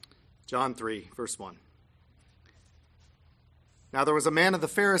John 3, verse 1. Now there was a man of the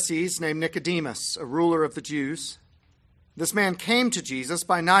Pharisees named Nicodemus, a ruler of the Jews. This man came to Jesus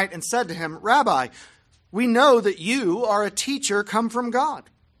by night and said to him, Rabbi, we know that you are a teacher come from God,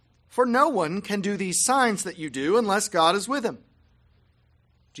 for no one can do these signs that you do unless God is with him.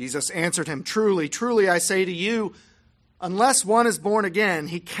 Jesus answered him, Truly, truly, I say to you, unless one is born again,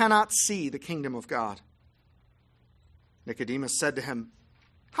 he cannot see the kingdom of God. Nicodemus said to him,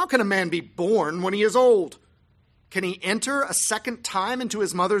 How can a man be born when he is old? Can he enter a second time into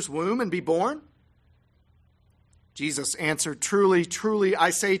his mother's womb and be born? Jesus answered, Truly, truly,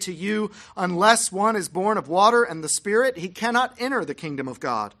 I say to you, unless one is born of water and the Spirit, he cannot enter the kingdom of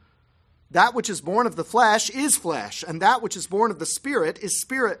God. That which is born of the flesh is flesh, and that which is born of the Spirit is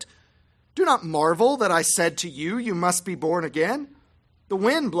spirit. Do not marvel that I said to you, you must be born again. The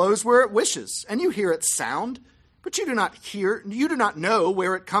wind blows where it wishes, and you hear its sound, but you do not know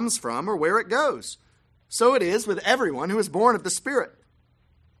where it comes from or where it goes. So it is with everyone who is born of the Spirit.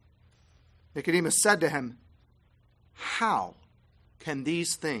 Nicodemus said to him, How can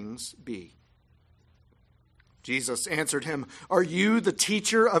these things be? Jesus answered him, Are you the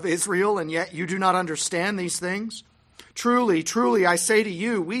teacher of Israel, and yet you do not understand these things? Truly, truly, I say to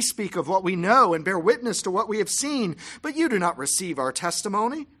you, we speak of what we know and bear witness to what we have seen, but you do not receive our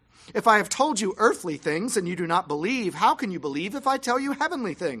testimony. If I have told you earthly things and you do not believe, how can you believe if I tell you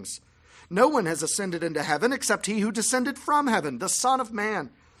heavenly things? No one has ascended into heaven except he who descended from heaven, the Son of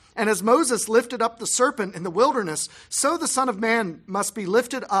Man. And as Moses lifted up the serpent in the wilderness, so the Son of Man must be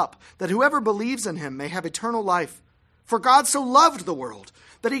lifted up, that whoever believes in him may have eternal life. For God so loved the world,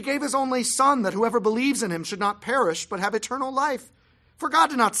 that he gave his only Son, that whoever believes in him should not perish, but have eternal life. For God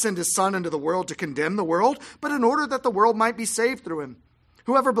did not send his Son into the world to condemn the world, but in order that the world might be saved through him.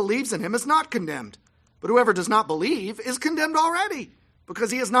 Whoever believes in him is not condemned, but whoever does not believe is condemned already,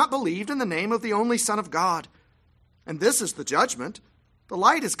 because he has not believed in the name of the only Son of God. And this is the judgment. The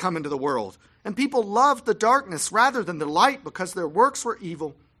light has come into the world, and people loved the darkness rather than the light because their works were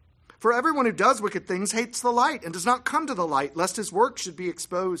evil. For everyone who does wicked things hates the light and does not come to the light, lest his work should be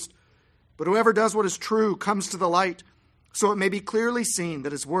exposed. But whoever does what is true comes to the light, so it may be clearly seen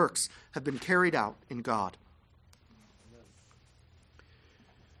that his works have been carried out in God.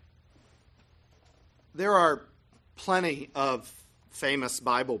 There are plenty of famous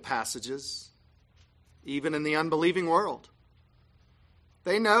Bible passages, even in the unbelieving world.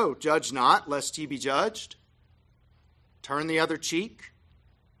 They know, judge not, lest ye be judged. Turn the other cheek.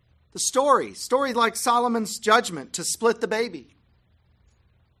 The story like Solomon's judgment to split the baby.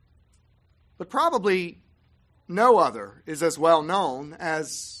 But probably no other is as well known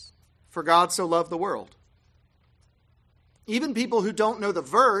as For God so loved the world. Even people who don't know the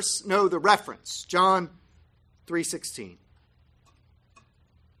verse know the reference, John 3:16.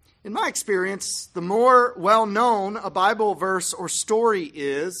 In my experience, the more well-known a Bible verse or story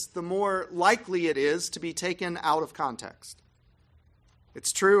is, the more likely it is to be taken out of context.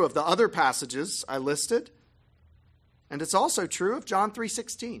 It's true of the other passages I listed, and it's also true of John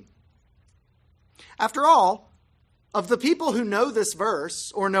 3:16. After all, of the people who know this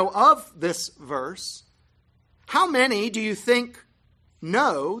verse or know of this verse, how many do you think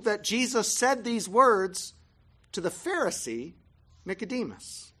know that Jesus said these words to the Pharisee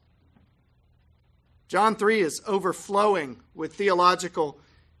Nicodemus? John 3 is overflowing with theological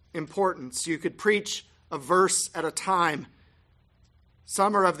importance. You could preach a verse at a time.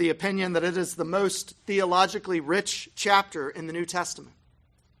 Some are of the opinion that it is the most theologically rich chapter in the New Testament.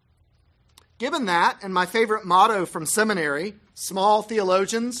 Given that, and my favorite motto from seminary, small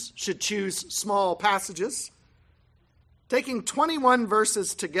theologians should choose small passages, taking 21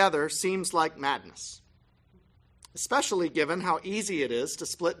 verses together seems like madness. Especially given how easy it is to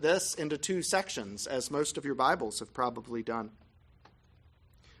split this into two sections, as most of your Bibles have probably done.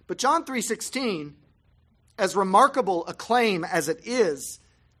 But John 3:16, as remarkable a claim as it is,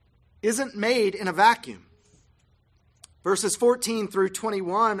 isn't made in a vacuum. Verses 14 through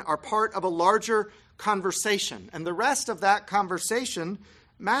 21 are part of a larger conversation, and the rest of that conversation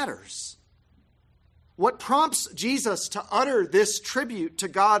matters. What prompts Jesus to utter this tribute to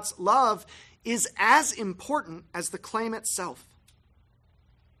God's love is as important as the claim itself.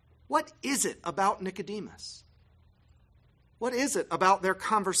 What is it about Nicodemus? What is it about their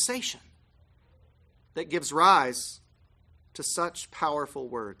conversation that gives rise to such powerful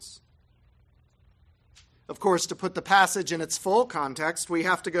words? Of course, to put the passage in its full context, we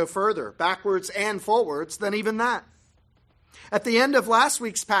have to go further, backwards and forwards, than even that. At the end of last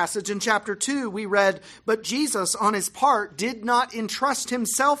week's passage in chapter 2, we read, But Jesus, on his part, did not entrust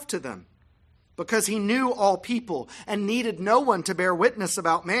himself to them, because he knew all people and needed no one to bear witness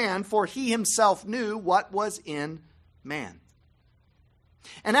about man, for he himself knew what was in man.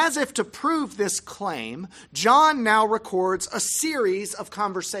 And as if to prove this claim, John now records a series of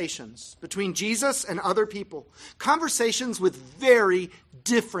conversations between Jesus and other people, conversations with very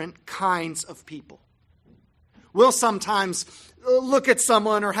different kinds of people. We'll sometimes look at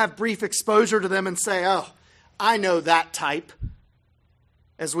someone or have brief exposure to them and say, oh, I know that type,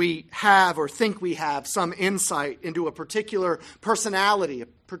 as we have or think we have some insight into a particular personality, a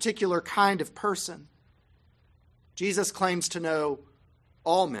particular kind of person. Jesus claims to know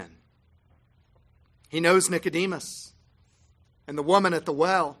all men. He knows Nicodemus and the woman at the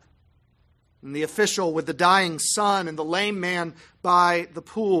well and the official with the dying son and the lame man by the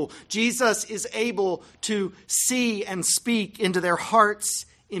pool. Jesus is able to see and speak into their hearts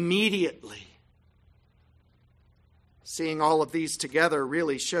immediately. Seeing all of these together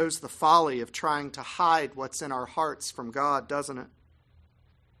really shows the folly of trying to hide what's in our hearts from God, doesn't it?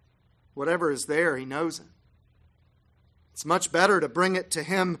 Whatever is there, he knows it. It's much better to bring it to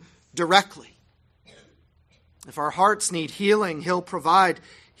him directly. If our hearts need healing, he'll provide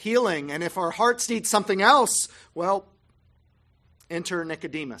healing. And if our hearts need something else, well, enter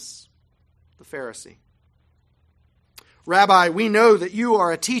Nicodemus, the Pharisee. Rabbi, we know that you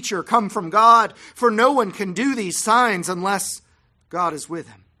are a teacher come from God, for no one can do these signs unless God is with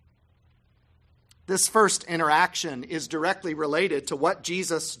him. This first interaction is directly related to what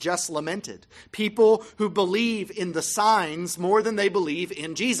Jesus just lamented. People who believe in the signs more than they believe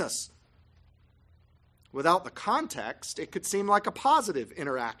in Jesus. Without the context, it could seem like a positive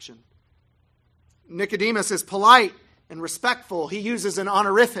interaction. Nicodemus is polite and respectful. He uses an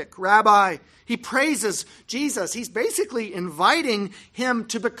honorific, Rabbi. He praises Jesus. He's basically inviting him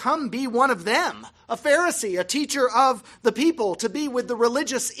to be one of them, a Pharisee, a teacher of the people, to be with the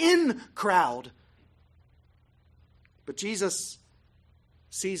religious in crowd. But Jesus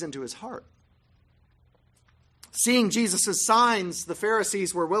sees into his heart. Seeing Jesus' signs, the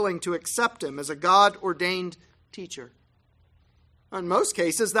Pharisees were willing to accept him as a God-ordained teacher. In most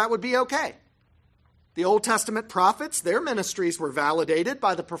cases, that would be okay. The Old Testament prophets, their ministries were validated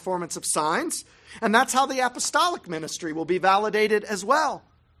by the performance of signs, and that's how the apostolic ministry will be validated as well.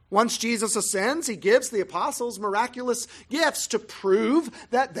 Once Jesus ascends, he gives the apostles miraculous gifts to prove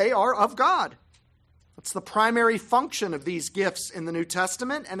that they are of God. It's the primary function of these gifts in the New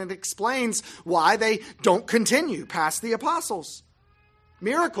Testament, and it explains why they don't continue past the apostles.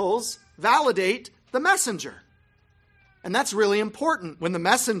 Miracles validate the messenger. And that's really important when the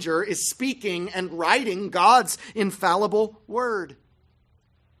messenger is speaking and writing God's infallible word.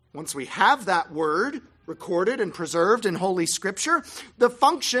 Once we have that word recorded and preserved in Holy Scripture, the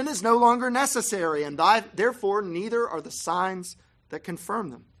function is no longer necessary, and therefore neither are the signs that confirm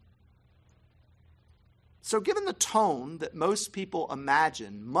them. So given the tone that most people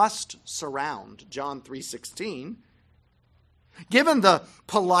imagine must surround John 3:16, given the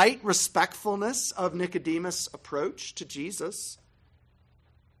polite respectfulness of Nicodemus' approach to Jesus,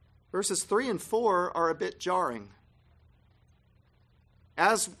 verses 3 and 4 are a bit jarring.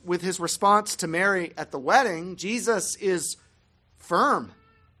 As with his response to Mary at the wedding, Jesus is firm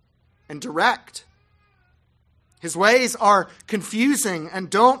and direct. His ways are confusing and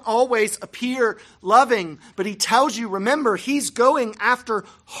don't always appear loving, but he tells you, remember, he's going after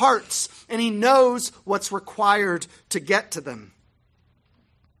hearts, and he knows what's required to get to them.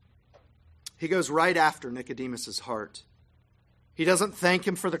 He goes right after Nicodemus' heart. He doesn't thank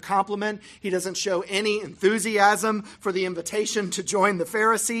him for the compliment. He doesn't show any enthusiasm for the invitation to join the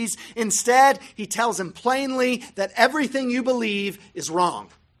Pharisees. Instead, he tells him plainly that everything you believe is wrong.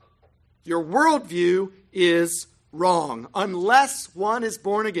 Your worldview is wrong. Unless one is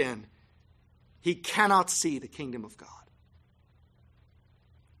born again, he cannot see the kingdom of God.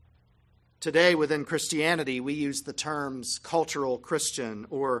 Today, within Christianity, we use the terms cultural Christian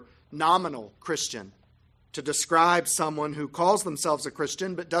or nominal Christian to describe someone who calls themselves a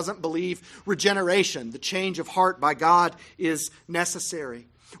Christian but doesn't believe regeneration, the change of heart by God, is necessary.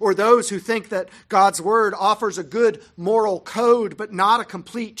 Or those who think that God's word offers a good moral code but not a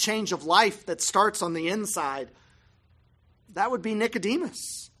complete change of life that starts on the inside. That would be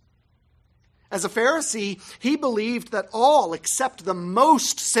Nicodemus. As a Pharisee, he believed that all except the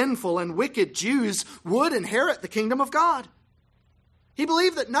most sinful and wicked Jews would inherit the kingdom of God. He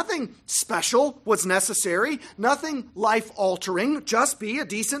believed that nothing special was necessary, nothing life-altering, just be a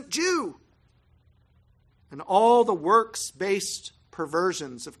decent Jew. And all the works-based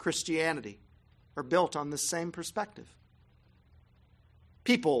perversions of Christianity are built on this same perspective.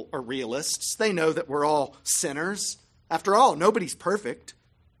 People are realists. They know that we're all sinners. After all, nobody's perfect.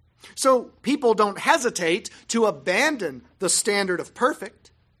 So people don't hesitate to abandon the standard of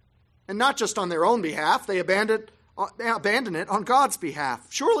perfect. And not just on their own behalf, they abandon it on God's behalf.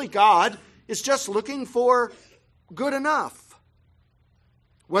 Surely God is just looking for good enough.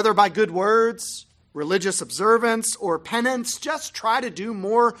 Whether by good words, religious observance, or penance, just try to do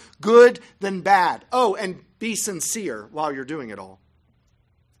more good than bad. Oh, and be sincere while you're doing it all.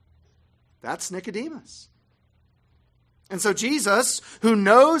 That's Nicodemus. And so Jesus, who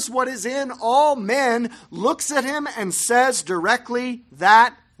knows what is in all men, looks at him and says directly,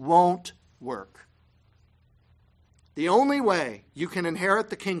 that won't work. The only way you can inherit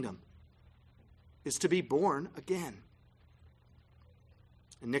the kingdom is to be born again.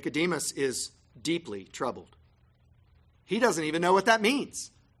 And Nicodemus is deeply troubled. He doesn't even know what that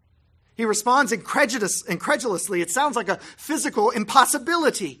means. He responds incredulously. It sounds like a physical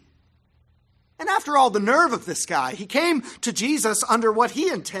impossibility. And after all, the nerve of this guy. He came to Jesus under what he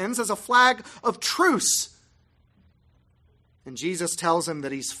intends as a flag of truce. And Jesus tells him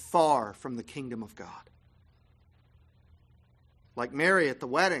that he's far from the kingdom of God. Like Mary at the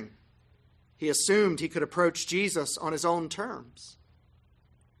wedding, he assumed he could approach Jesus on his own terms.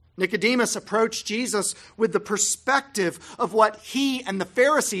 Nicodemus approached Jesus with the perspective of what he and the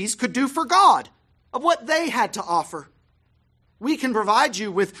Pharisees could do for God, of what they had to offer. We can provide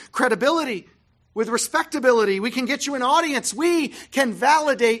you with credibility, with respectability. We can get you an audience. We can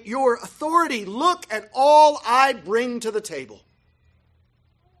validate your authority. Look at all I bring to the table.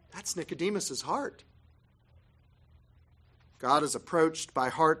 That's Nicodemus's heart. God is approached by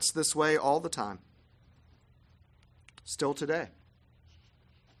hearts this way all the time. Still today.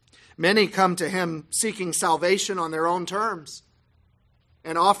 Many come to him seeking salvation on their own terms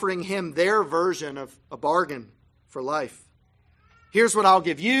and offering him their version of a bargain for life. Here's what I'll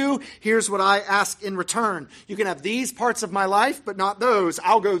give you. Here's what I ask in return. You can have these parts of my life, but not those.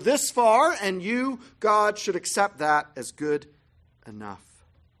 I'll go this far, and you, God, should accept that as good enough.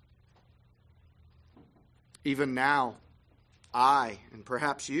 Even now, I, and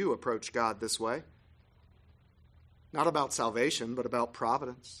perhaps you, approach God this way. Not about salvation, but about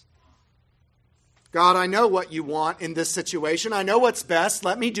providence. God, I know what you want in this situation. I know what's best.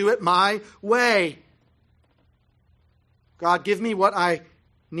 Let me do it my way. God, give me what I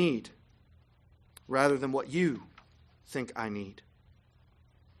need rather than what you think I need.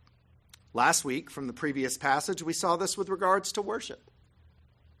 Last week, from the previous passage, we saw this with regards to worship.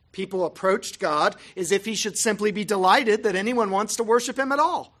 People approached God as if he should simply be delighted that anyone wants to worship him at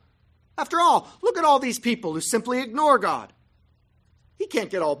all. After all, look at all these people who simply ignore God. He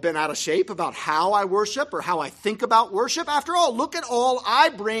can't get all bent out of shape about how I worship or how I think about worship. After all, look at all I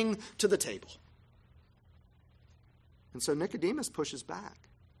bring to the table. And so Nicodemus pushes back.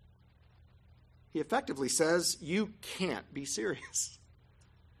 He effectively says, you can't be serious.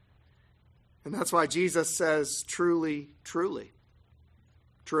 And that's why Jesus says, truly, truly,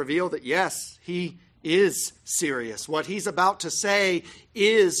 to reveal that, yes, he is serious. What he's about to say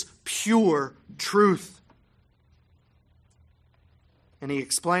is pure truth. And he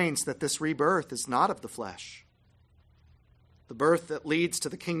explains that this rebirth is not of the flesh. The birth that leads to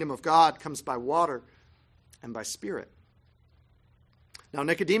the kingdom of God comes by water and by spirit. Now,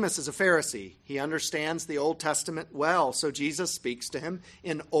 Nicodemus is a Pharisee. He understands the Old Testament well, so Jesus speaks to him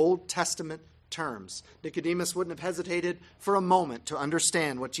in Old Testament terms. Nicodemus wouldn't have hesitated for a moment to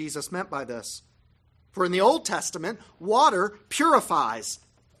understand what Jesus meant by this. For in the Old Testament, water purifies,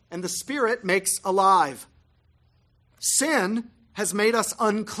 and the Spirit makes alive. Sin has made us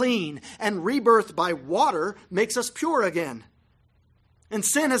unclean, and rebirth by water makes us pure again. And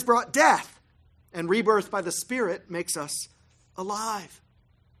sin has brought death, and rebirth by the Spirit makes us alive.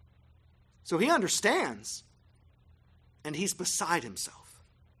 So he understands, and he's beside himself.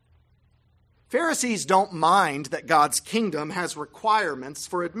 Pharisees don't mind that God's kingdom has requirements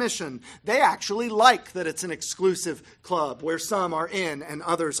for admission. They actually like that it's an exclusive club where some are in and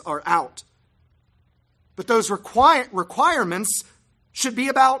others are out. But those requirements should be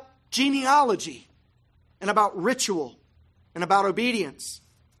about genealogy and about ritual and about obedience.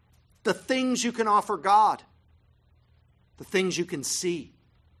 The things you can offer God. The things you can see.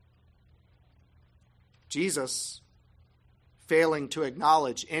 Jesus, failing to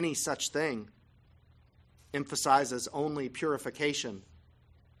acknowledge any such thing, emphasizes only purification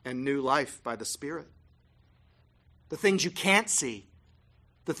and new life by the Spirit. The things you can't see.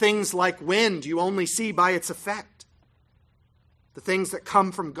 The things like wind you only see by its effect. The things that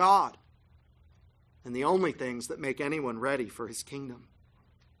come from God. And the only things that make anyone ready for his kingdom.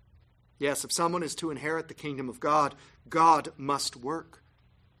 Yes, if someone is to inherit the kingdom of God, God must work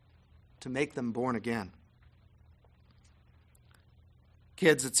to make them born again.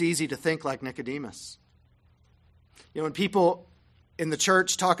 Kids, it's easy to think like Nicodemus. When people in the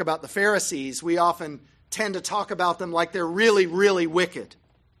church talk about the Pharisees, we often tend to talk about them like they're really, really wicked.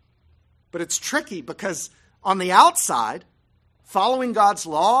 But it's tricky because on the outside, following God's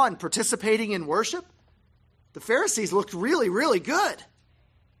law and participating in worship, the Pharisees looked really, really good.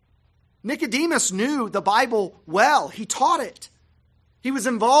 Nicodemus knew the Bible well. He taught it. He was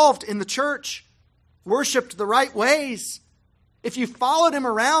involved in the church, worshiped the right ways. If you followed him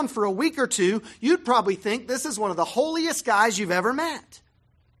around for a week or two, you'd probably think this is one of the holiest guys you've ever met.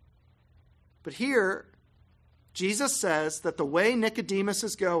 But here, Jesus says that the way Nicodemus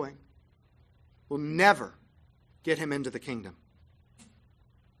is going will never get him into the kingdom.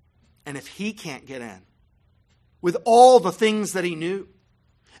 And if he can't get in, with all the things that he knew,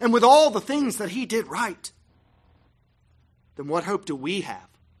 and with all the things that he did right, then what hope do we have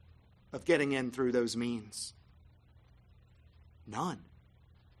of getting in through those means? None.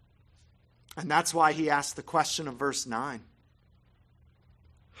 And that's why he asked the question of verse 9.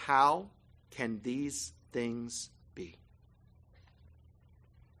 How can these things be?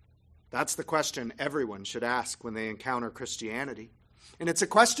 That's the question everyone should ask when they encounter Christianity. And it's a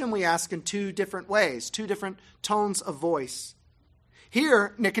question we ask in two different ways, two different tones of voice.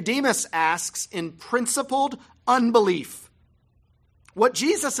 Here, Nicodemus asks in principled unbelief. What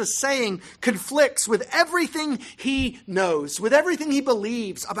Jesus is saying conflicts with everything he knows, with everything he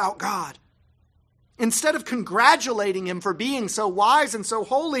believes about God. Instead of congratulating him for being so wise and so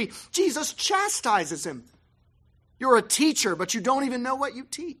holy, Jesus chastises him. You're a teacher, but you don't even know what you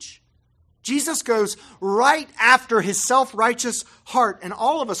teach. Jesus goes right after his self-righteous heart, and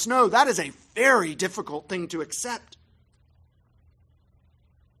all of us know that is a very difficult thing to accept.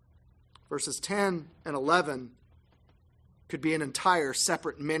 Verses 10 and 11 could be an entire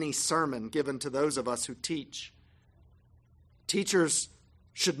separate mini sermon given to those of us who teach. Teachers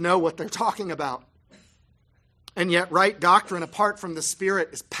should know what they're talking about. And yet right doctrine apart from the Spirit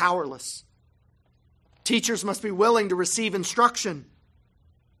is powerless. Teachers must be willing to receive instruction,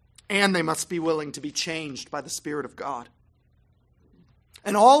 and they must be willing to be changed by the Spirit of God.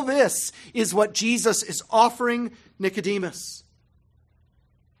 And all this is what Jesus is offering Nicodemus.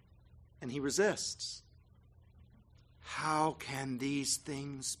 And he resists. How can these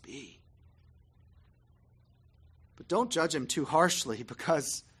things be? But don't judge him too harshly,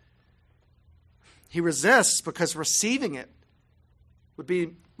 because he resists, because receiving it would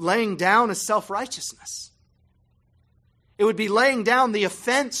be laying down his self-righteousness. It would be laying down the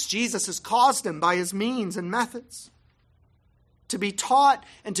offense Jesus has caused him by his means and methods. To be taught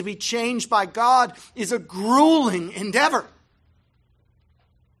and to be changed by God is a grueling endeavor.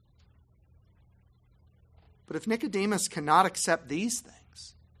 But if Nicodemus cannot accept these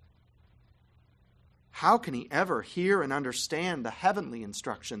things, how can he ever hear and understand the heavenly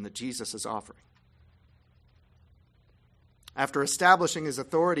instruction that Jesus is offering? After establishing his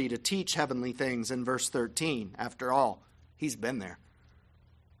authority to teach heavenly things in verse 13, after all, he's been there,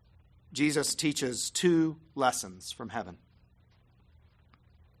 Jesus teaches two lessons from heaven.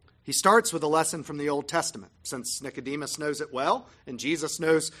 He starts with a lesson from the Old Testament, since Nicodemus knows it well, and Jesus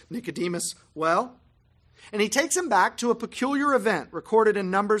knows Nicodemus well. And he takes him back to a peculiar event recorded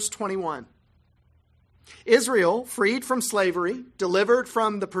in Numbers 21. Israel, freed from slavery, delivered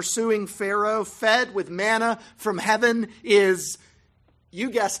from the pursuing Pharaoh, fed with manna from heaven, is,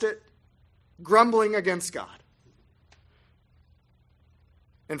 you guessed it, grumbling against God.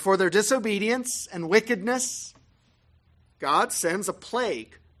 And for their disobedience and wickedness, God sends a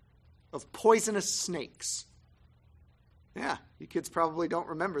plague of poisonous snakes. Yeah, you kids probably don't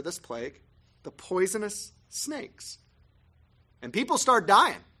remember this plague. The poisonous snakes. And people start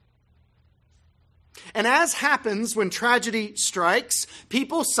dying. And as happens when tragedy strikes,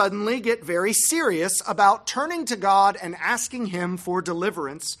 people suddenly get very serious about turning to God and asking him for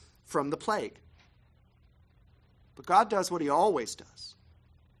deliverance from the plague. But God does what he always does.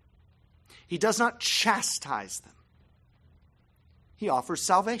 He does not chastise them. He offers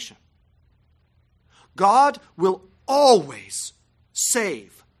salvation. God will always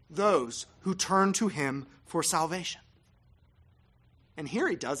save those who turn to him for salvation. And here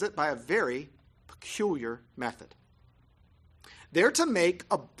he does it by a very peculiar method. They're to make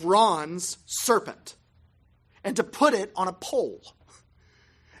a bronze serpent and to put it on a pole.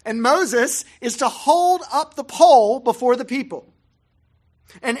 And Moses is to hold up the pole before the people.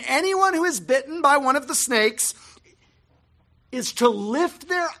 And anyone who is bitten by one of the snakes is to lift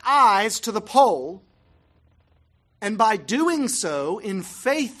their eyes to the pole, and by doing so, in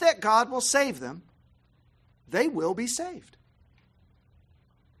faith that God will save them, they will be saved.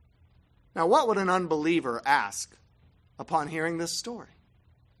 Now, what would an unbeliever ask upon hearing this story?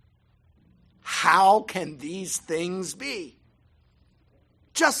 How can these things be?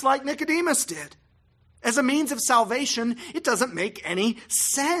 Just like Nicodemus did. As a means of salvation, it doesn't make any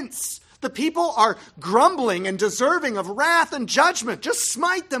sense. The people are grumbling and deserving of wrath and judgment. Just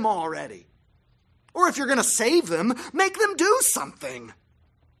smite them already. Or if you're going to save them, make them do something.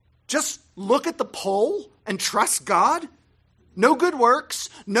 Just look at the poll and trust God. No good works,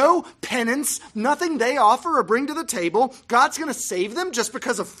 no penance, nothing they offer or bring to the table. God's going to save them just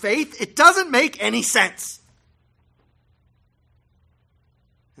because of faith. It doesn't make any sense.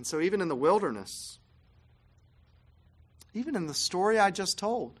 And so even in the wilderness, even in the story I just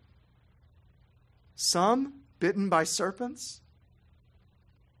told, some bitten by serpents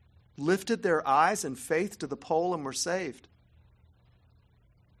lifted their eyes in faith to the pole and were saved.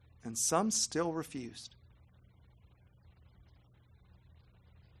 And some still refused.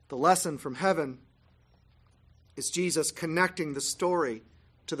 The lesson from heaven is Jesus connecting the story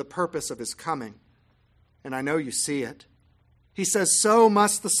to the purpose of his coming. And I know you see it. He says, so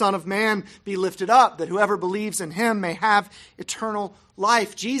must the Son of Man be lifted up, that whoever believes in him may have eternal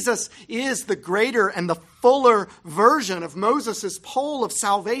life. Jesus is the greater and the fuller version of Moses' pole of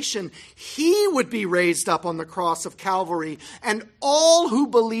salvation. He would be raised up on the cross of Calvary, and all who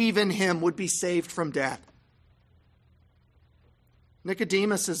believe in him would be saved from death.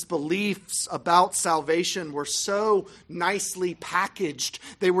 Nicodemus' beliefs about salvation were so nicely packaged.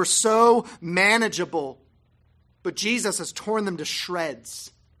 They were so manageable. But Jesus has torn them to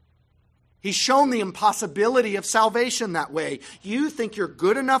shreds. He's shown the impossibility of salvation that way. You think you're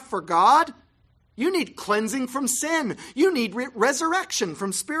good enough for God? You need cleansing from sin. You need resurrection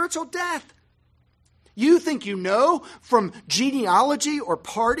from spiritual death. You think you know from genealogy or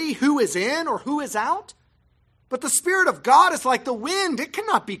party who is in or who is out? But the Spirit of God is like the wind. It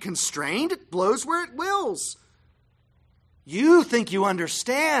cannot be constrained. It blows where it wills. You think you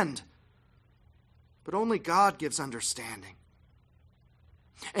understand. But only God gives understanding.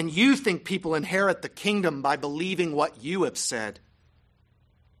 And you think people inherit the kingdom by believing what you have said.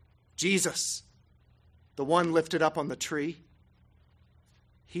 Jesus, the one lifted up on the tree,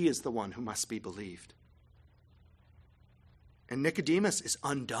 he is the one who must be believed. And Nicodemus is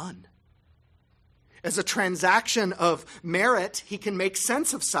undone. As a transaction of merit, he can make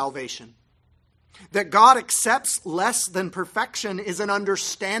sense of salvation. That God accepts less than perfection is an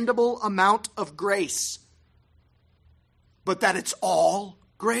understandable amount of grace. But that it's all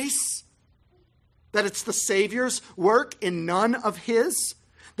grace? That it's the Savior's work in none of his?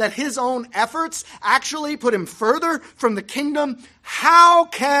 That his own efforts actually put him further from the kingdom? How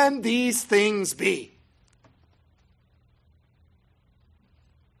can these things be?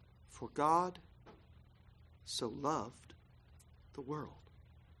 For God so loved the world.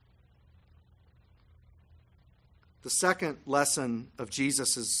 The second lesson of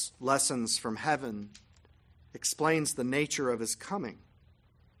Jesus' lessons from heaven explains the nature of his coming.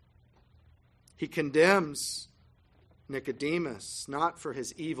 He condemns Nicodemus not for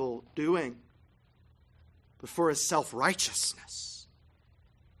his evil doing, but for his self-righteousness,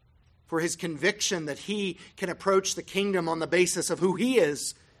 for his conviction that he can approach the kingdom on the basis of who he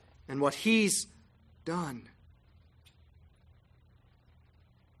is and what he's done.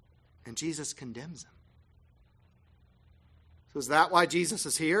 And Jesus condemns him. So is that why Jesus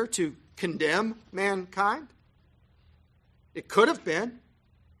is here? To condemn mankind? It could have been.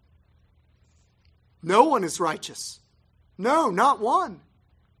 No one is righteous. No, not one.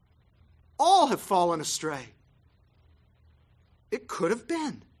 All have fallen astray. It could have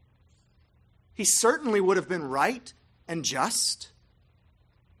been. He certainly would have been right and just.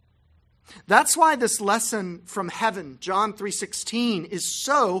 That's why this lesson from heaven, John 3:16, is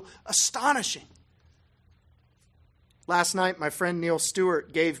so astonishing. Last night, my friend Neil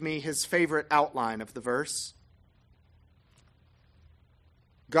Stewart gave me his favorite outline of the verse.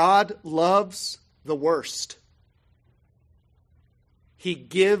 God loves the worst. He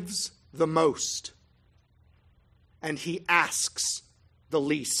gives the most. And he asks the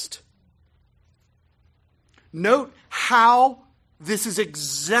least. Note how this is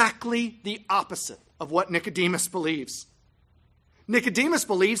exactly the opposite of what Nicodemus believes. Nicodemus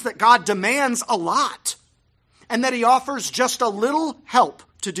believes that God demands a lot, and that he offers just a little help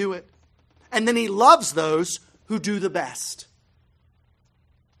to do it. And then he loves those who do the best.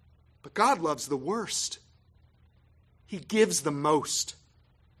 But God loves the worst. He gives the most.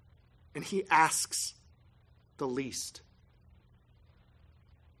 And he asks the least.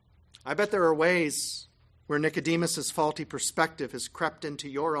 I bet there are ways where Nicodemus's faulty perspective has crept into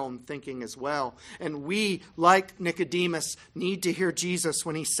your own thinking as well. And we, like Nicodemus, need to hear Jesus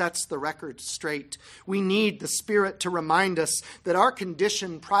when he sets the record straight. We need the Spirit to remind us that our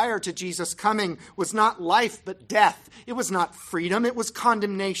condition prior to Jesus' coming was not life but death. It was not freedom, it was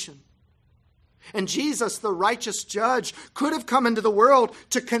condemnation. And Jesus, the righteous judge, could have come into the world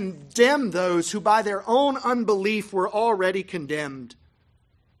to condemn those who by their own unbelief were already condemned.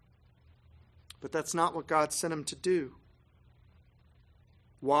 But that's not what God sent him to do.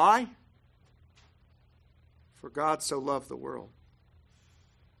 Why? For God so loved the world.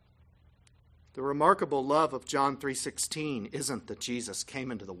 The remarkable love of John 3:16 isn't that Jesus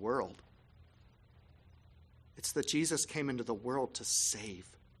came into the world. It's that Jesus came into the world to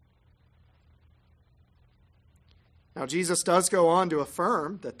save. Now, Jesus does go on to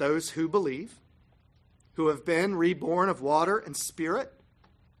affirm that those who believe, who have been reborn of water and Spirit,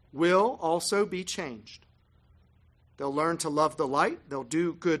 will also be changed. They'll learn to love the light. They'll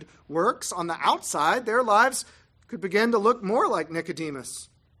do good works. On the outside, their lives could begin to look more like Nicodemus.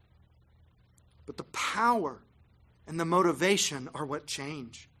 But the power and the motivation are what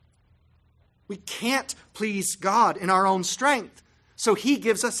change. We can't please God in our own strength, so He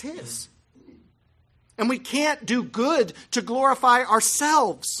gives us His. And we can't do good to glorify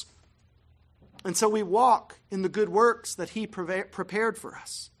ourselves. And so we walk in the good works that He prepared for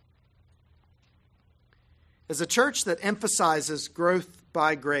us. As a church that emphasizes growth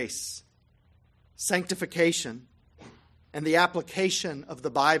by grace, sanctification, and the application of the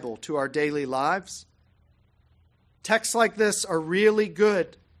Bible to our daily lives, texts like this are really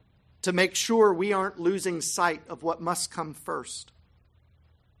good to make sure we aren't losing sight of what must come first.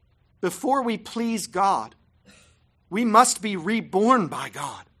 Before we please God, we must be reborn by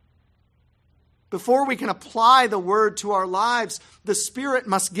God. Before we can apply the Word to our lives, the Spirit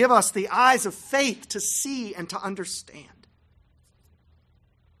must give us the eyes of faith to see and to understand.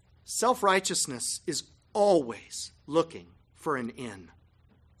 Self-righteousness is always looking for an in.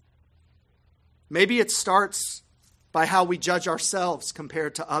 Maybe it starts by how we judge ourselves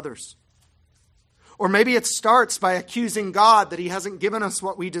compared to others. Or maybe it starts by accusing God that He hasn't given us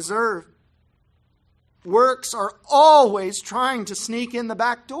what we deserve. Works are always trying to sneak in the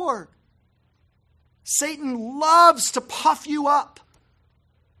back door. Satan loves to puff you up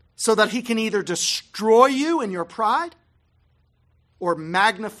so that he can either destroy you in your pride or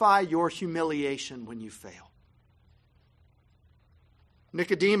magnify your humiliation when you fail.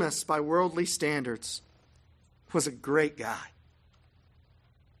 Nicodemus, by worldly standards, was a great guy,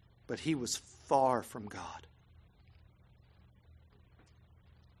 but he was far from God.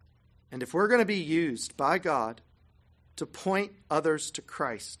 And if we're going to be used by God to point others to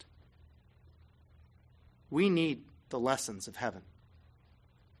Christ, we need the lessons of heaven.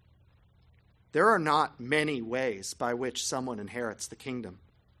 There are not many ways by which someone inherits the kingdom.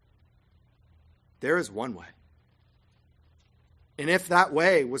 There is one way. And if that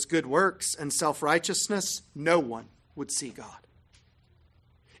way was good works and self-righteousness, no one would see God.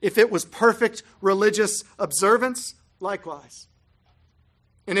 If it was perfect religious observance, likewise.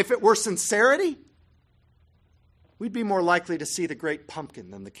 And if it were sincerity, we'd be more likely to see the great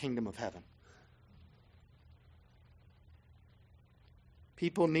pumpkin than the kingdom of heaven.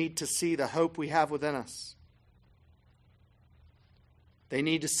 People need to see the hope we have within us. They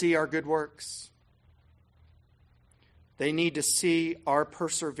need to see our good works. They need to see our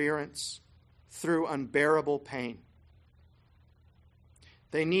perseverance through unbearable pain.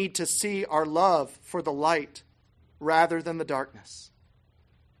 They need to see our love for the light rather than the darkness.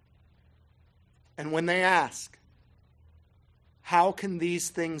 And when they ask, how can these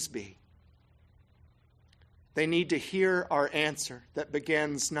things be? They need to hear our answer that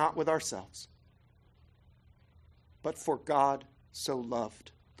begins not with ourselves, but for God so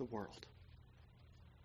loved the world.